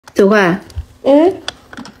豆花，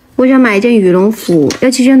我想买一件羽绒服，要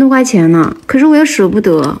7000多块钱呢，可是我又舍不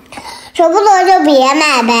得。舍不得就别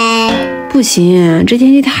买呗。不行，这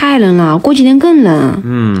天气太冷了，过几天更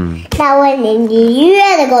冷。那问你，你一个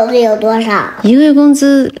月的工资有多少？一个月工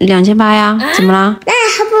资2800呀，怎么了？那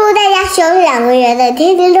还不如在家休息2个月的，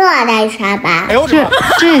天天都要带去上班。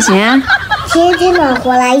这也行啊。天气暖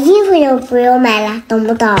和了，衣服就不用买了，懂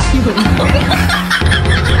不懂？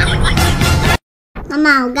妈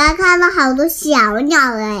妈，我刚看到好多小鸟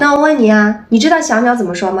哎。那我问你啊，你知道小鸟怎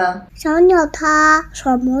么说吗？小鸟它什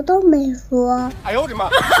么都没说。哎呦我的妈！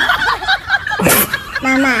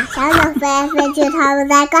妈妈，小鸟飞来飞去，它们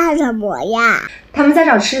在干什么呀？他们在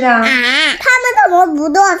找吃的啊。它们怎么不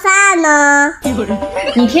做饭呢？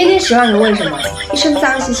你天天10万个为什么，一身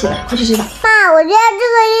脏兮兮的，快去洗澡。妈，我觉得这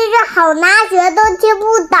个音乐好难学，都听不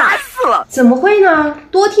懂。怎么会呢？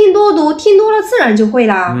多听多读，听多了自然就会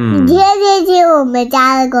啦。你天天听我们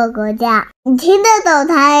家的狗狗叫，你听得懂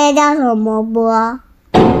它叫什么不？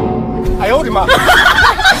哎呦我的妈！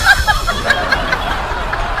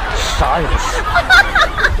啥也不是。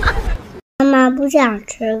妈妈不想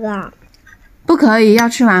吃了，不可以，要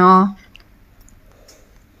吃完哦。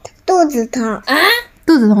肚子疼。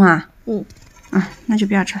肚子痛啊？那就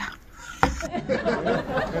不要吃了。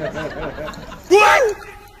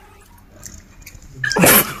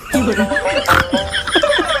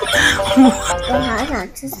我好想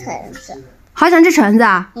吃橙子。好想吃橙子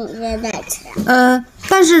啊？你现在吃？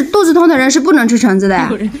但是肚子痛的人是不能吃橙子的呀。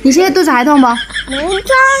你现在肚子还痛不？不痛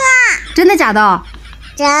啊！真的假的？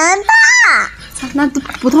真的。那都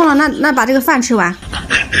不痛了，那把这个饭吃完。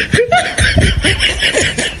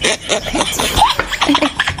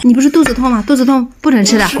你不是肚子痛吗？肚子痛不能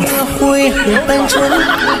吃的。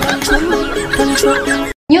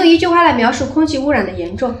你用一句话来描述空气污染的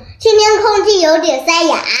严重。今天空气有点塞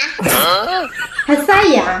牙。还塞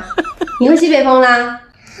牙？你喝西北风啦？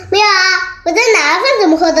没有啊，我在哪份怎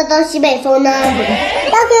么喝得到西北风呢？要可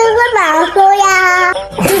以喝哪儿喝呀？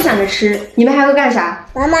就想着吃，你们还会干啥？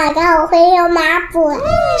妈妈，看我会用抹布。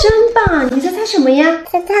真棒！你在擦什么呀？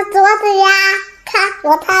在擦桌子呀。看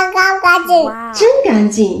我擦干不干净？真干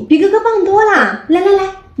净，比哥哥棒多啦！来，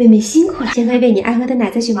妹妹辛苦了，先喝一杯你爱喝的奶，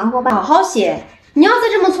再去忙活吧。好好写。你要再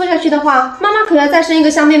这么搓下去的话，妈妈可要再生一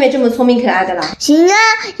个像妹妹这么聪明可爱的了。行啊，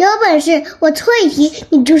有本事我错一题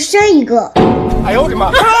你就生一个。哎呦我的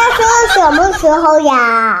妈！他要生什么时候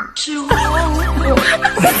呀？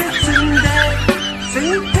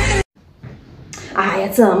哎呀，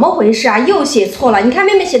怎么回事啊？又写错了！你看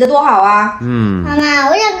妹妹写的多好啊！妈妈，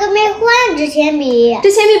我想跟妹换支铅笔。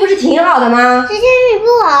这铅笔不是挺好的吗？这铅笔不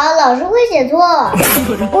好，老是会写错。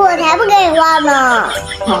我才不给你换呢！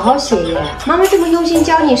好好写耶！妈妈这么用心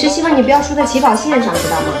教你，是希望你不要输在起跑线上，知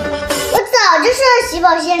道吗？我早就输到起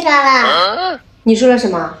跑线上了。你输了什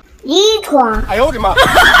么？遗传。哎呦我的妈！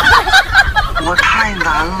我太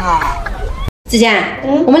难了。子健，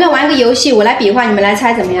我们来玩个游戏，我来比划，你们来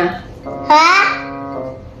猜怎么样？好啊。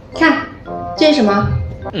看，这是什么？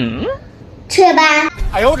雀斑。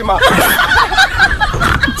哎呦我的妈！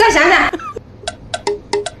再想想。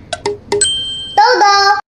豆豆。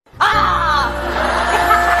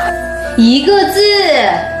一个字。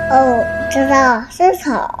哦，知道是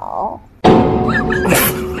草。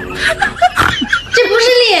这不是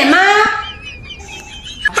脸吗？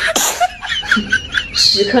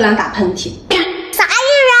屎壳郎打喷嚏。啥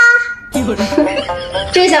意思啊？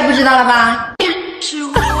这下不知道了吧？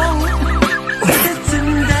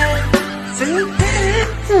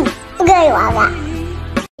不可以玩了。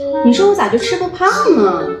你说我咋就吃不胖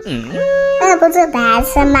呢？那不是白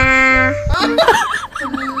痴吗？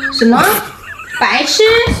什么？白痴？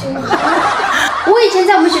我以前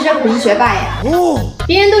在我们学校可是学霸呀。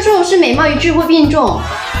别人都说我是美貌与智慧并重。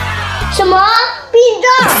什么病重？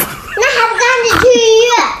那还不赶紧去医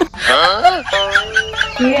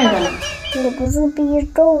院？医院的呢？你不是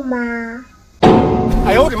病重吗？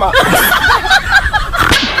哎呦我的妈！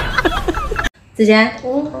子健，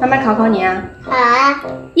妈妈考考你啊。好啊。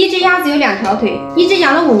一只鸭子有2条腿，一只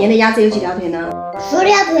养了5年的鸭子有几条腿呢10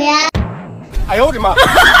条腿啊。哎呦我的妈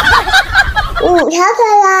！5条腿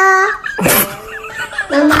啦。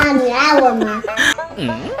妈妈，你爱我吗？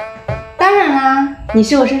当然啦，你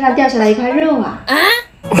是我身上掉下来一块肉啊。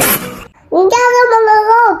你掉这么多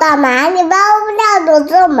肉干嘛？你包不掉都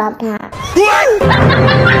这么胖。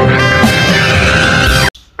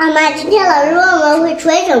妈妈，今天老师问我们会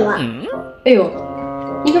吹什么？哎呦，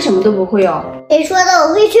你可什么都不会哦。谁说的？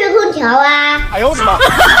我会吹空调啊。哎呦我的妈！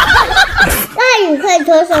那你会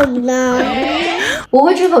吹什么呢？我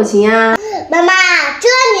会吹口琴啊。妈妈，这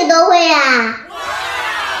你都会啊？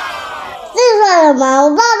自算了吗？我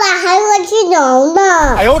爸爸还会吃牛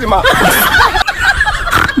呢。哎呦我的妈！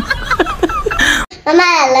妈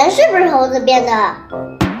妈，人是不是猴子变的？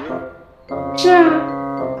是啊。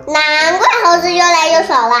难怪猴子越来越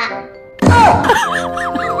少了。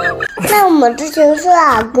那我们之前是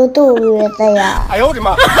哪个动物园的呀？哎呦我的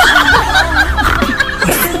妈！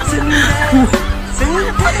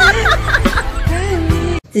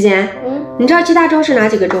子贤，你知道七大洲是哪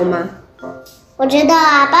几个洲吗？我知道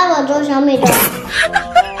啊，八宝粥、小米粥。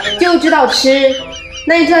就知道吃。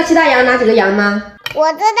那你知道七大洋哪几个洋吗？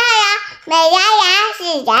我知道呀，美羊羊、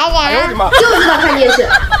喜羊羊。就知道看电视。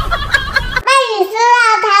那你知道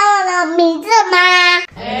它们的名字吗？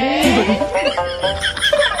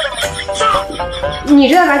你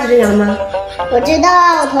知道哪几只羊吗？我知道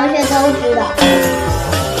啊，我同学都知道。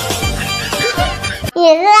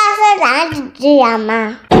你知道是哪几只羊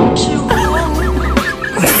吗？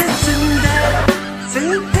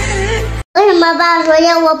为什么爸爸说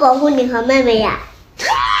要我保护你和妹妹呀？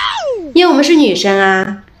因为我们是女生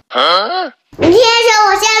啊。你天生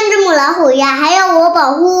我像只母老虎呀，还要我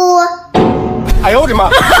保护？哎呦我的妈！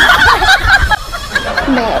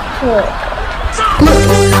没错。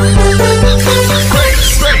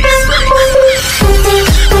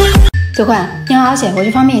子慧，你好好写，我去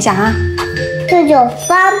方便一下哈。这就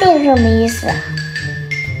方便什么意思？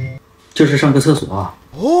就是上个厕所啊。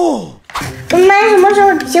妈妈什么时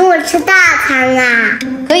候请我吃大餐啊？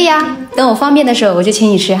可以啊，等我方便的时候我就请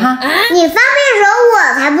你吃哈。你方便的时候我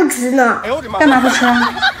才不吃呢。干嘛不吃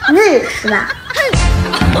啊？自己吃吧。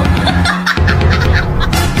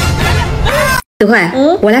子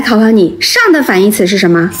慧，我来考考你，上的反义词是什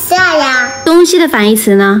么？下呀。东西的反义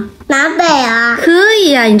词呢？南北啊。可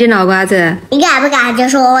以呀，你这脑瓜子。你敢不敢接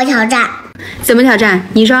受我挑战？怎么挑战？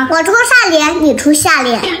你说。我出上联，你出下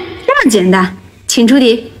联。这么简单，请出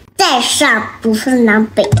题。在上不是南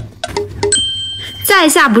北。在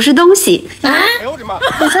下不是东西。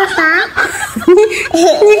你说啥？你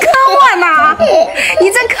坑我呢？你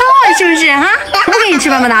在坑我是不是哈？不给你吃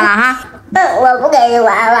棒棒哒了哈？我不给你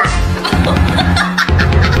玩了。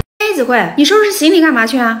哎，子慧，你收拾行李干嘛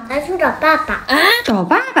去啊？拿去找爸爸。找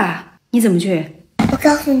爸爸？你怎么去？我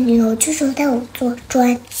告诉你，我就是带我坐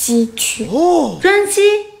专机去。专机？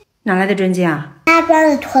哪来的专机啊？大专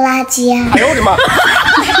的拖拉机啊！哎呦我的妈！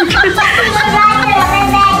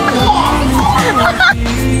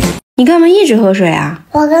你干嘛一直喝水啊？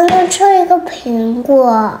我刚刚吃了一个苹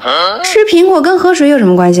果。吃苹果跟喝水有什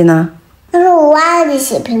么关系呢？但是我忘记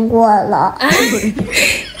洗苹果了。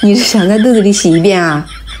你是想在肚子里洗一遍啊？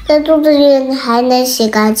在肚子里还能洗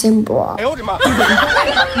干净不？哎呦我的妈！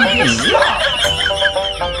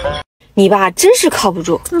你爸真是靠不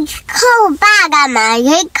住。你靠我爸干嘛？你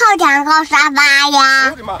可以靠墙靠沙发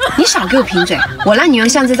呀。你少给我贫嘴！我让你用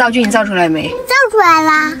相机造句，你造出来没？造出来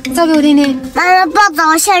啦。造给我听听。妈妈抱着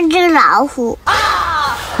我像只老虎。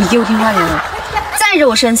你给我听话点啊！再惹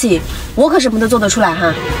我生气，我可什么都做得出来哈。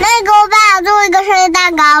那你给我爸做一个生日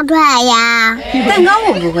蛋糕出来呀。蛋糕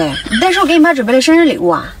我不会，但是我给你爸准备了生日礼物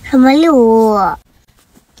啊。什么礼物？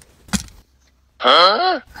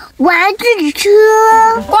玩具车。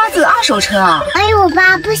瓜子二手车啊！哎呦，我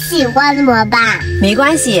爸不喜欢怎么办？没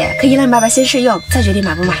关系，可以让爸爸先试用，再决定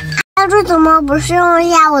买不买。当初怎么不试用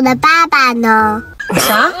一下我的爸爸呢？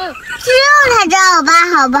啥？试用才知道我爸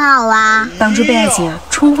好不好啊？当初被爱情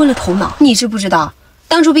冲昏了头脑，你知不知道？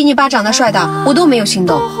当初比你爸长得帅的，我都没有心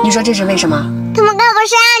动。你说这是为什么？怎么看不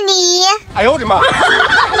上你？哎呦我的妈！